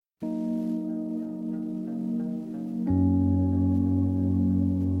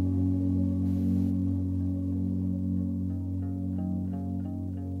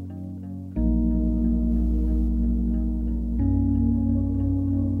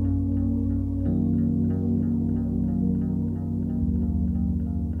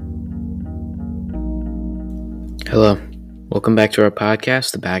Hello. Welcome back to our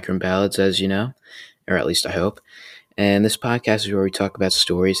podcast, the Backroom Ballads, as you know, or at least I hope. And this podcast is where we talk about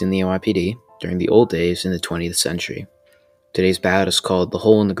stories in the NYPD during the old days in the 20th century. Today's ballad is called The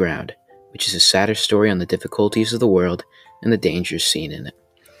Hole in the Ground, which is a sadder story on the difficulties of the world and the dangers seen in it.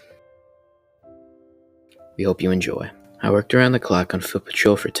 We hope you enjoy. I worked around the clock on foot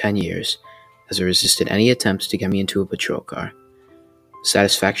patrol for 10 years, as I resisted any attempts to get me into a patrol car. The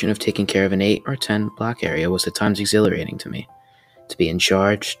satisfaction of taking care of an 8 or 10 block area was at times exhilarating to me. To be in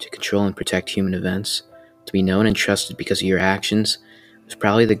charge, to control and protect human events, to be known and trusted because of your actions, was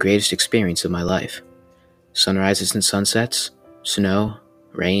probably the greatest experience of my life. Sunrises and sunsets, snow,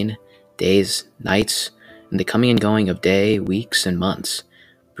 rain, days, nights, and the coming and going of day, weeks, and months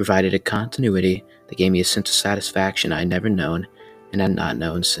provided a continuity that gave me a sense of satisfaction I had never known and had not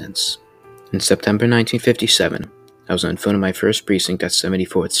known since. In September 1957, I was on phone in my first precinct at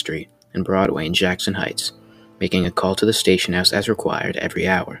 74th Street and Broadway in Jackson Heights, making a call to the station house as required every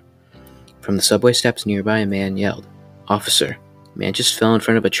hour. From the subway steps nearby, a man yelled, "Officer, a man just fell in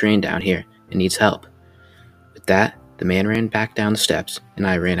front of a train down here and needs help." With that, the man ran back down the steps, and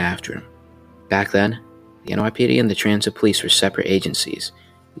I ran after him. Back then, the NYPD and the Transit Police were separate agencies,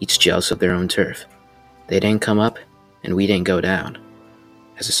 each jealous of their own turf. They didn't come up, and we didn't go down.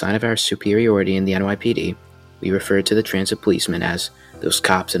 As a sign of our superiority in the NYPD, we referred to the transit policemen as those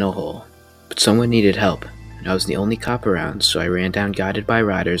cops in a hole. But someone needed help, and I was the only cop around, so I ran down guided by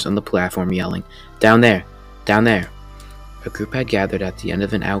riders on the platform yelling, "Down there! Down there!" A group had gathered at the end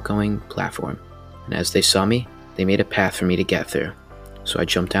of an outgoing platform, and as they saw me, they made a path for me to get through. So I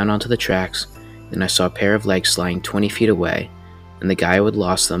jumped down onto the tracks, and I saw a pair of legs lying 20 feet away, and the guy who had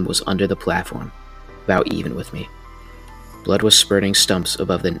lost them was under the platform, about even with me. Blood was spurting stumps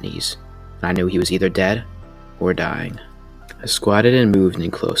above the knees, and I knew he was either dead or dying. I squatted and moved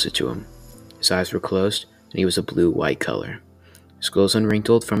in closer to him. His eyes were closed, and he was a blue-white color. His clothes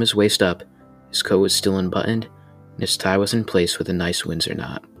unwrinkled from his waist up, his coat was still unbuttoned, and his tie was in place with a nice Windsor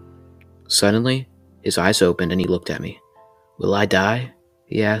knot. Suddenly, his eyes opened and he looked at me. "Will I die?"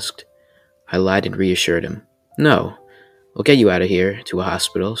 he asked. I lied and reassured him. "No, we'll get you out of here to a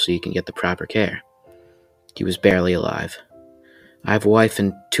hospital so you can get the proper care." He was barely alive. "I have a wife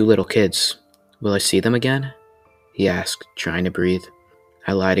and 2 little kids. Will I see them again?" he asked, trying to breathe.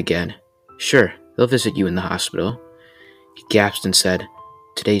 I lied again. "Sure, they'll visit you in the hospital." He gasped and said,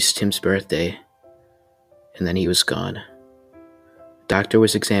 "Today's Tim's birthday." And then he was gone. The doctor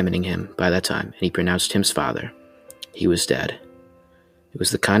was examining him by that time, and he pronounced Tim's father. He was dead. It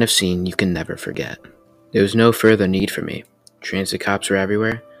was the kind of scene you can never forget. There was no further need for me. Transit cops were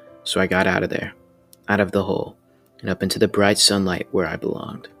everywhere, so I got out of there, out of the hole, and up into the bright sunlight where I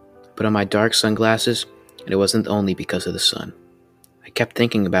belonged. I put on my dark sunglasses, and it wasn't only because of the sun. I kept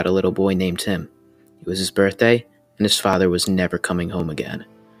thinking about a little boy named Tim. It was his birthday, and his father was never coming home again,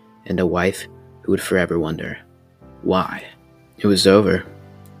 and a wife who would forever wonder, why? It was over.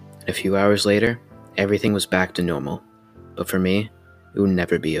 And a few hours later, everything was back to normal. But for me, it would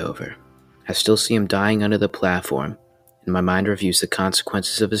never be over. I still see him dying under the platform, and my mind reviews the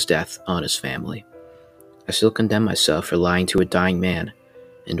consequences of his death on his family. I still condemn myself for lying to a dying man,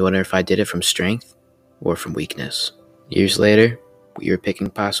 and wonder if I did it from strength or from weakness. Years later, we were picking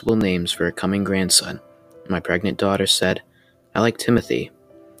possible names for a coming grandson, and my pregnant daughter said, "I like Timothy."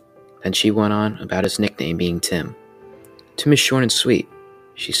 Then she went on about his nickname being Tim. "Tim is short and sweet,"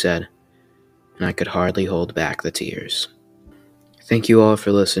 she said, and I could hardly hold back the tears. Thank you all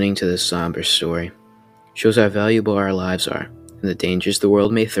for listening to this somber story. It shows how valuable our lives are, and the dangers the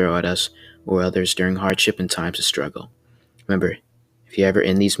world may throw at us or others during hardship and times of struggle. Remember, if you're ever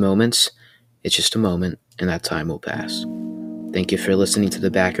in these moments, it's just a moment, and that time will pass. Thank you for listening to the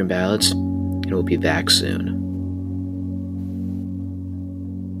Backroom Ballads, and we'll be back soon.